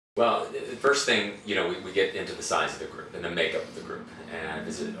Well, the first thing, we get into the size of the group and the makeup of the group. And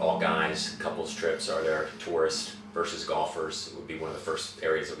is it all guys, couples trips? Are there tourists versus golfers? It would be one of the first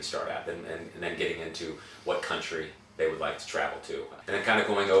areas that we start at. And then getting into what country they would like to travel to. And then kind of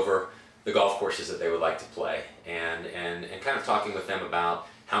going over the golf courses that they would like to play. And kind of talking with them about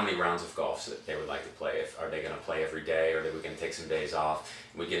how many rounds of golf that they would like to play. Are they going to play every day, or are they going to take some days off?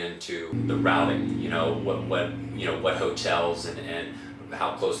 We get into the routing, what hotels and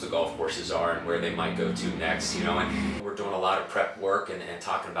how close the golf courses are and where they might go to next, and we're doing a lot of prep work and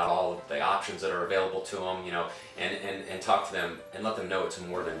talking about all of the options that are available to them, and talk to them and let them know it's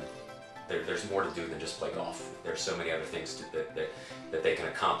more than, there's more to do than just play golf. There's so many other things that they can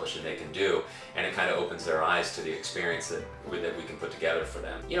accomplish and they can do, and it kind of opens their eyes to the experience that we can put together for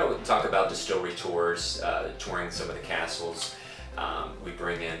them. We talk about distillery tours, touring some of the castles. We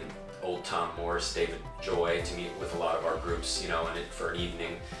bring in old Tom Morris, David Joy to meet with a lot of our groups, and for an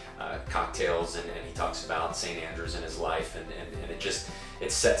evening, cocktails, and he talks about St. Andrews in his life, and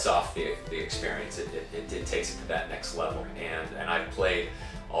it sets off the experience. It takes it to that next level. And I've played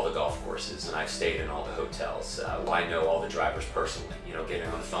all the golf courses, and I've stayed in all the hotels. I know all the drivers personally, getting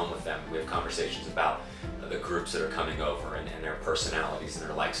on the phone with them. We have conversations about the groups that are coming over and their personalities and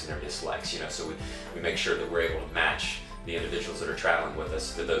their likes and their dislikes, so we make sure that we're able to match the individuals that are traveling with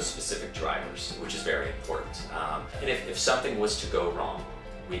us to those specific drivers, which is very important. And if something was to go wrong,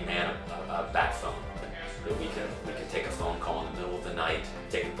 we man a bat phone. That we can take a phone call in the middle of the night,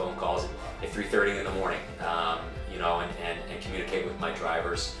 taking phone calls at 3:30 in the morning, and communicate with my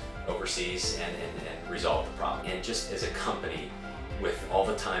drivers overseas and resolve the problem. And just as a company, with all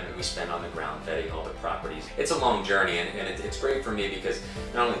the time that we spend on the ground vetting all the properties, it's a long journey, and it's great for me because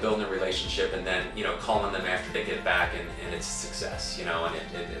not only building a relationship and then calling them after they get back and it's a success,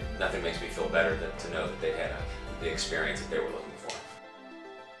 and nothing makes me feel better than to know that they had the experience that they were looking for.